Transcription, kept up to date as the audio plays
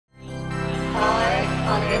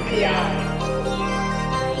on NPI.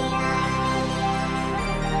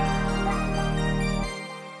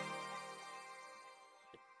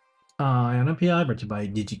 On NPI, brought to you by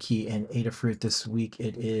DigiKey and Adafruit. This week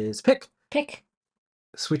it is PIC, PIC.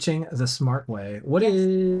 switching the smart way. What Yes.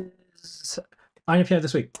 is on NPI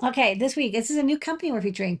this week? Okay, this week, this is a new company we're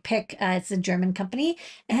featuring, PIC. It's a German company,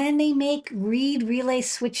 and they make read relay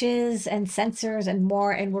switches and sensors and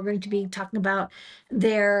more. And we're going to be talking about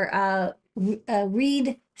their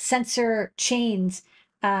read sensor chains,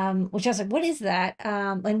 which I was like, what is that?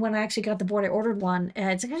 And when I actually got the board, I ordered one.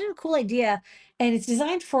 It's kind of a cool idea, and it's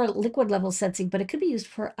designed for liquid level sensing, but it could be used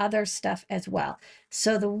for other stuff as well.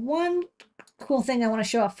 So the one cool thing I want to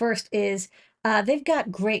show off first is they've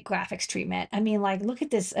got great graphics treatment. I mean, like, look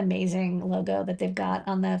at this amazing logo that they've got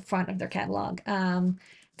on the front of their catalog.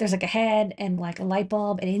 There's like a head and like a light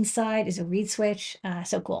bulb, and inside is a reed switch.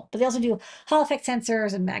 So cool. But they also do Hall effect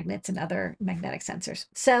sensors and magnets and other magnetic sensors.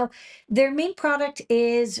 So their main product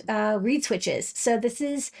is reed switches. So this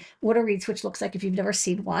is what a reed switch looks like if you've never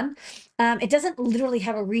seen one. It doesn't literally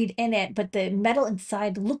have a reed in it, but the metal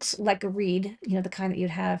inside looks like a reed, you know, the kind that you'd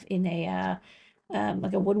have in a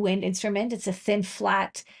like a woodwind instrument. It's a thin,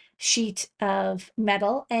 flat sheet of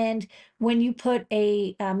metal. And when you put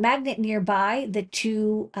a magnet nearby, the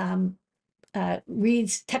two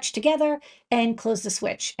reeds touch together and close the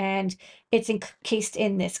switch. And it's encased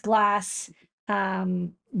in this glass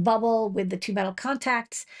bubble with the two metal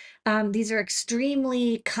contacts. These are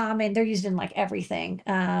extremely common. They're used in like everything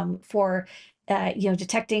for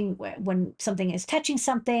detecting when something is touching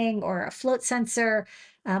something, or a float sensor.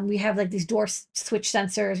 We have like these door switch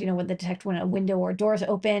sensors, you know, when they detect when a window or door is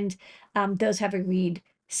opened. Those have a reed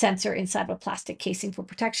sensor inside of a plastic casing for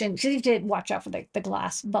protection. So you have to watch out for the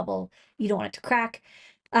glass bubble. You don't want it to crack.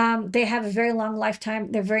 They have a very long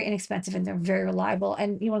lifetime. They're very inexpensive and they're very reliable.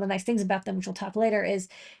 And one of the nice things about them, which we'll talk later, is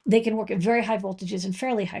they can work at very high voltages and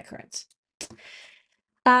fairly high currents.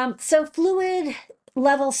 So fluid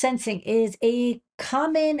level sensing is a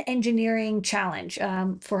common engineering challenge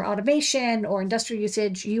for automation or industrial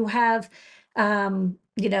usage. You have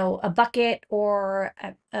a bucket or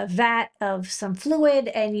a vat of some fluid,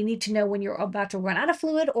 and you need to know when you're about to run out of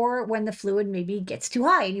fluid, or when the fluid maybe gets too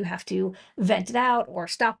high and you have to vent it out or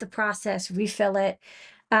stop the process, refill it.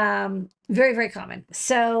 Very, very common.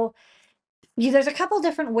 So there's a couple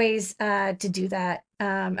different ways to do that.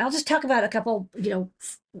 I'll just talk about a couple,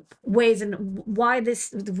 ways and why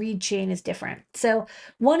the reed chain is different. So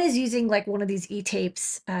one is using like one of these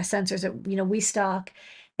e-tapes sensors that we stock,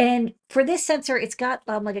 and for this sensor, it's got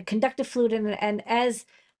like a conductive fluid in it, and as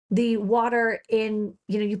the water in,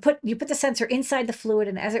 you put the sensor inside the fluid,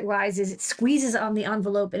 and as it rises, it squeezes on the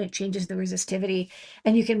envelope and it changes the resistivity,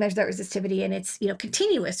 and you can measure that resistivity, and it's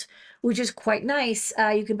continuous, which is quite nice.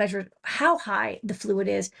 You can measure how high the fluid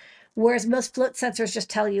is, whereas most float sensors just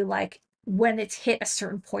tell you like when it's hit a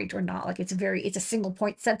certain point or not. Like it's a single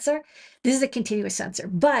point sensor. This is a continuous sensor,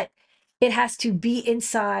 but it has to be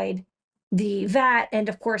inside the vat, and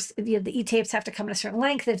of course the e-tapes have to come in a certain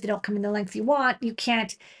length. If they don't come in the length you want, you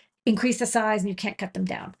can't increase the size and you can't cut them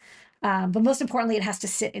down. But most importantly, it has to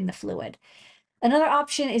sit in the fluid. Another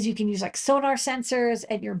option is you can use like sonar sensors,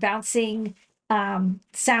 and you're bouncing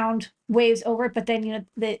sound waves over it, but then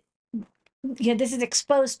this is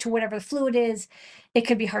exposed to whatever the fluid is. It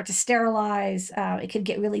could be hard to sterilize. It could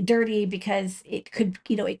get really dirty because it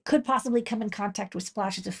could possibly come in contact with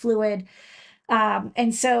splashes of fluid.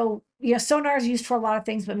 And so sonar is used for a lot of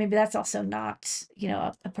things, but maybe that's also not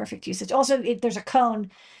a perfect usage. Also, there's a cone,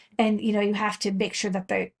 and you have to make sure that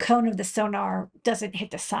the cone of the sonar doesn't hit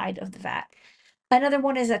the side of the vat. Another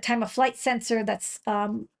one is a time of flight sensor that's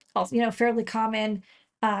also, fairly common,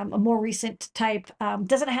 a more recent type.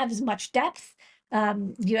 Doesn't have as much depth. I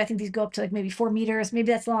think these go up to like maybe 4 meters.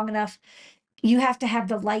 Maybe that's long enough. You have to have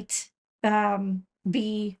the light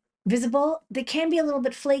be visible. They can be a little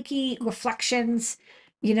bit flaky. Reflections,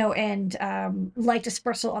 and light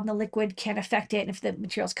dispersal on the liquid can affect it. And if the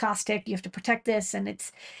material's caustic, you have to protect this. And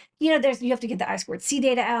it's, you have to get the I2C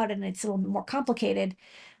data out, and it's a little bit more complicated.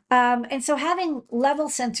 And so having level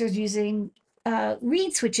sensors using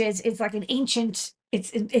reed switches is like an ancient,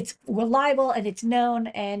 it's reliable, and it's known,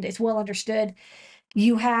 and it's well understood.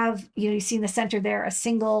 You have, you see in the center there, a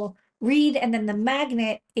single reed, and then the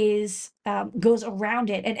magnet is goes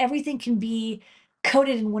around it, and everything can be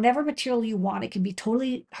coated in whatever material you want. It can be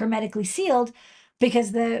totally hermetically sealed,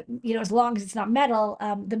 because as long as it's not metal,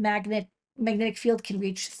 the magnetic field can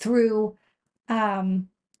reach through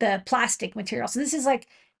the plastic material. So this is like,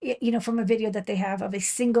 from a video that they have of a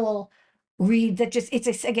single reed that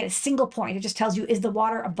again, a single point. It just tells you, is the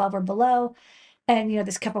water above or below? And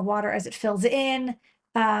this cup of water, as it fills in,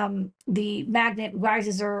 the magnet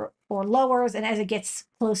rises or lowers, and as it gets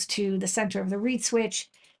close to the center of the reed switch,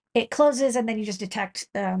 it closes, and then you just detect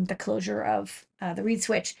the closure of the reed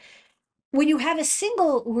switch. When you have a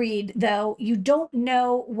single reed, though, you don't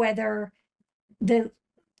know whether the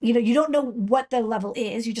you don't know what the level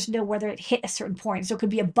is. You just know whether it hit a certain point. So it could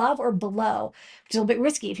be above or below, which is a little bit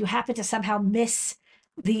risky. If you happen to somehow miss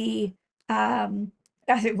the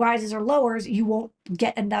as it rises or lowers, you won't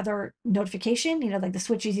get another notification. Like the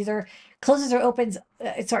switch is either closes or opens.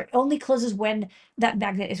 Sorry, only closes when that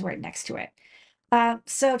magnet is right next to it.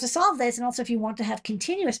 So to solve this, and also if you want to have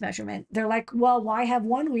continuous measurement, they're like, well, why have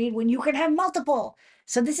one reed when you can have multiple?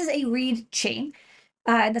 So this is a reed chain.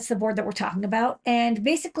 And that's the board that we're talking about. And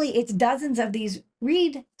basically, it's dozens of these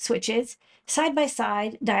reed switches side by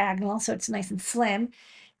side, diagonal, so it's nice and slim.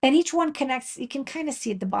 And each one connects, you can kind of see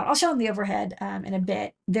at the bottom. I'll show them the overhead in a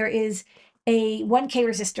bit. There is a 1K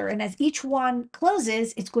resistor, and as each one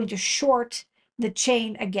closes, it's going to short the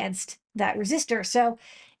chain against that resistor. So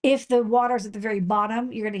if the water's at the very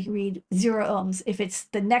bottom, you're going to read 0 ohms. If it's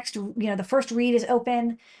the next, the first reed is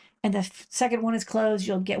open, and the second one is closed,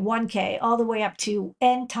 you'll get 1K all the way up to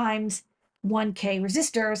N times 1K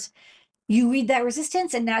resistors. You read that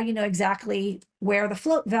resistance, and now you know exactly where the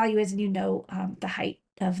float value is, and you know the height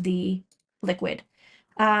of the liquid.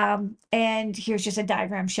 And here's just a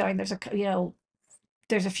diagram showing there's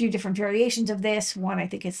a few different variations of this. One, I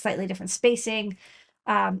think, is slightly different spacing.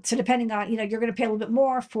 So depending on, you're going to pay a little bit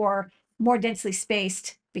more for more densely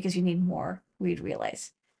spaced because you need more reed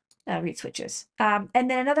relays. Reed switches. And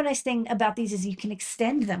then another nice thing about these is you can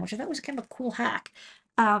extend them, which I thought was kind of a cool hack.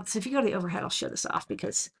 So if you go to the overhead, I'll show this off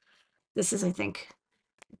because this is, I think,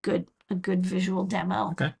 a good visual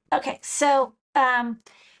demo. Okay. Okay, so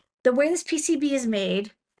the way this PCB is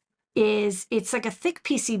made is it's like a thick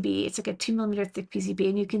PCB. It's like a 2 millimeter thick PCB,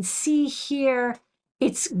 and you can see here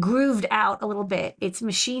it's grooved out a little bit. It's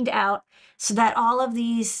machined out so that all of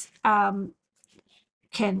these can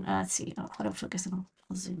let's see. Oh, how do I focus? I'll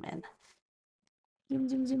zoom in. Zoom,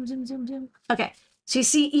 zoom, zoom, zoom, zoom, zoom. Okay, so you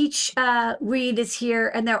see each reed is here,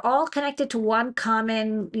 and they're all connected to one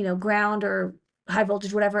common, ground or high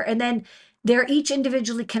voltage, whatever. And then they're each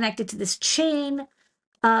individually connected to this chain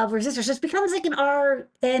of resistors. So it becomes like an R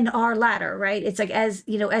and R ladder, right? It's like as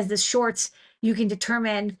this shorts, you can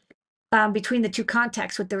determine between the two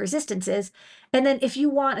contacts what the resistance is. And then if you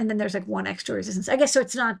want, and then there's like one extra resistance. I guess so.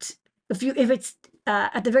 It's not if it's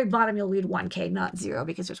at the very bottom, you'll read 1K, not 0,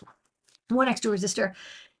 because there's one extra resistor.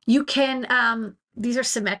 You can these are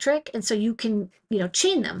symmetric, and so you can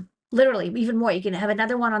chain them literally even more. You can have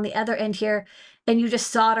another one on the other end here, and you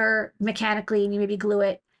just solder mechanically, and you maybe glue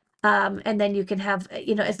it, and then you can have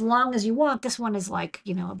as long as you want. This one is like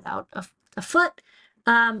about a foot.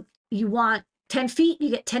 You want 10 feet, you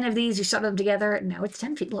get 10 of these, you solder them together, and now it's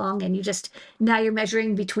 10 feet long, and now you're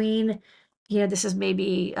measuring between this is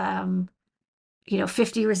maybe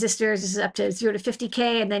 50 resistors. This is up to 0 to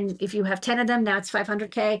 50K. And then if you have 10 of them, now it's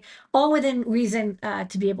 500K, all within reason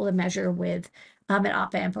to be able to measure with an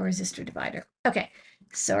op amp or resistor divider. Okay,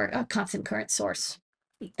 so a constant current source.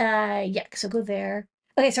 Yeah, so go there.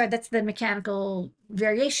 Okay, sorry, that's the mechanical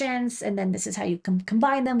variations. And then this is how you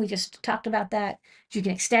combine them. We just talked about that. You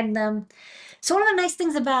can extend them. So one of the nice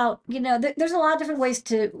things about, there's a lot of different ways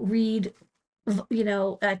to read,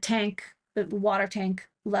 a tank, water tank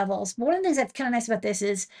levels. But one of the things that's kind of nice about this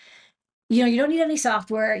is, you don't need any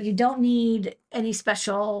software. You don't need any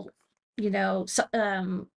special,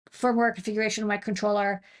 firmware configuration of my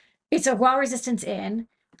controller. It's a raw resistance in.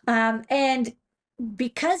 And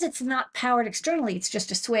because it's not powered externally, it's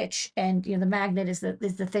just a switch. And, the magnet is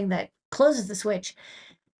the thing that closes the switch.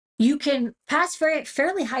 You can pass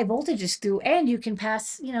fairly high voltages through, and you can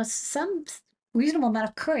pass, some reasonable amount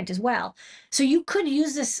of current as well. So you could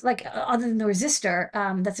use this, like other than the resistor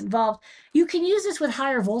that's involved, you can use this with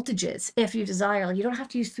higher voltages if you desire. You don't have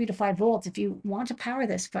to use 3 to 5 volts. If you want to power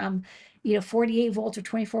this from, 48 volts or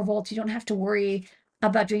 24 volts, you don't have to worry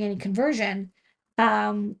about doing any conversion.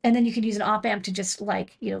 And then you can use an op amp to just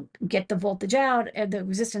get the voltage out and the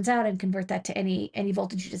resistance out and convert that to any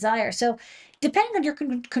voltage you desire. So depending on your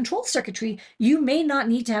control circuitry, you may not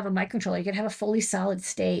need to have a microcontroller. You can have a fully solid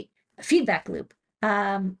state feedback loop.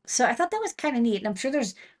 So I thought that was kind of neat. And I'm sure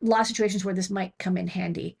there's a lot of situations where this might come in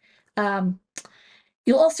handy.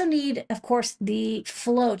 You'll also need, of course, the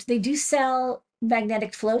float. They do sell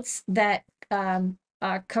magnetic floats that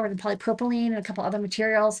are covered in polypropylene and a couple other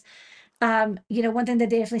materials. One thing that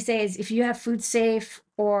they definitely say is if you have food safe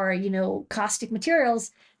or, caustic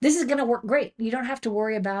materials, this is going to work great. You don't have to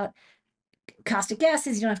worry about caustic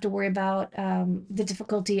gases. You don't have to worry about the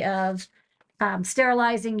difficulty of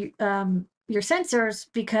sterilizing, your sensors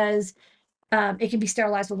because it can be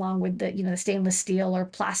sterilized along with the, the stainless steel or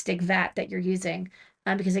plastic vat that you're using,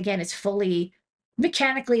 because again, it's fully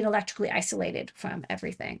mechanically and electrically isolated from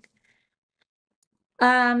everything.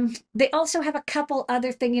 They also have a couple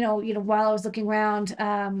other things, while I was looking around,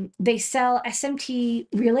 they sell SMT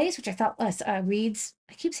relays, which I thought was reeds.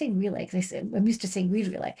 I keep saying relay because I'm used to saying reed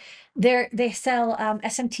relay. They sell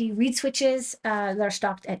SMT reed switches that are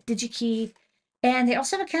stocked at DigiKey. And they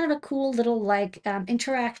also have a kind of a cool little like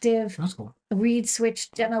interactive That's cool. reed switch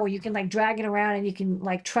demo where you can like drag it around and you can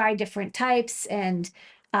like try different types and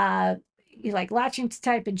you like latching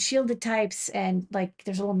type and shielded types, and like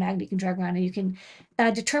there's a little magnet you can drag around and you can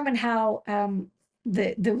determine how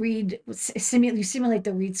the reed simulate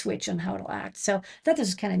the reed switch and how it'll act. So that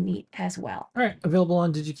is kind of neat as well. All right, available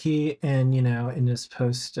on DigiKey, and in this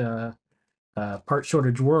post part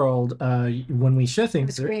shortage world, when we show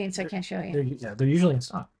things, Screen, so I can't show you. they're usually in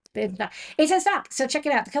stock. It's in stock, so check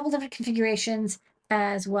it out. A couple different configurations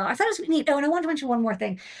as well. I thought it was neat. Oh, and I wanted to mention one more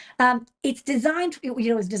thing. It's designed,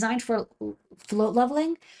 it's designed for float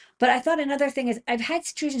leveling, but I thought another thing is I've had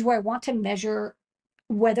situations where I want to measure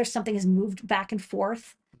whether something has moved back and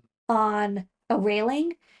forth on a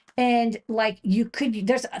railing, and like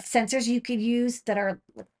there's sensors you could use that are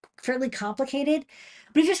fairly complicated,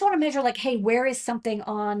 but if you just want to measure like, hey, where is something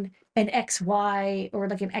on an XY or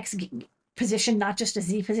like an X position, not just a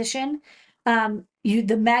Z position,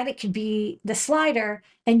 the magnet could be the slider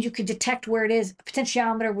and you could detect where it is. A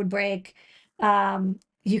potentiometer would break.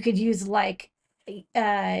 You could use like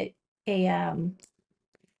a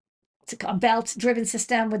a belt driven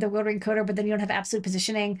system with a rotary encoder, but then you don't have absolute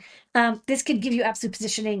positioning. This could give you absolute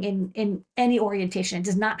positioning in any orientation. It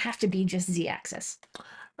does not have to be just Z axis.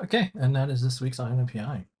 Okay, and that is this week's on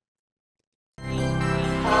NPI.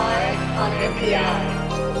 On NPI.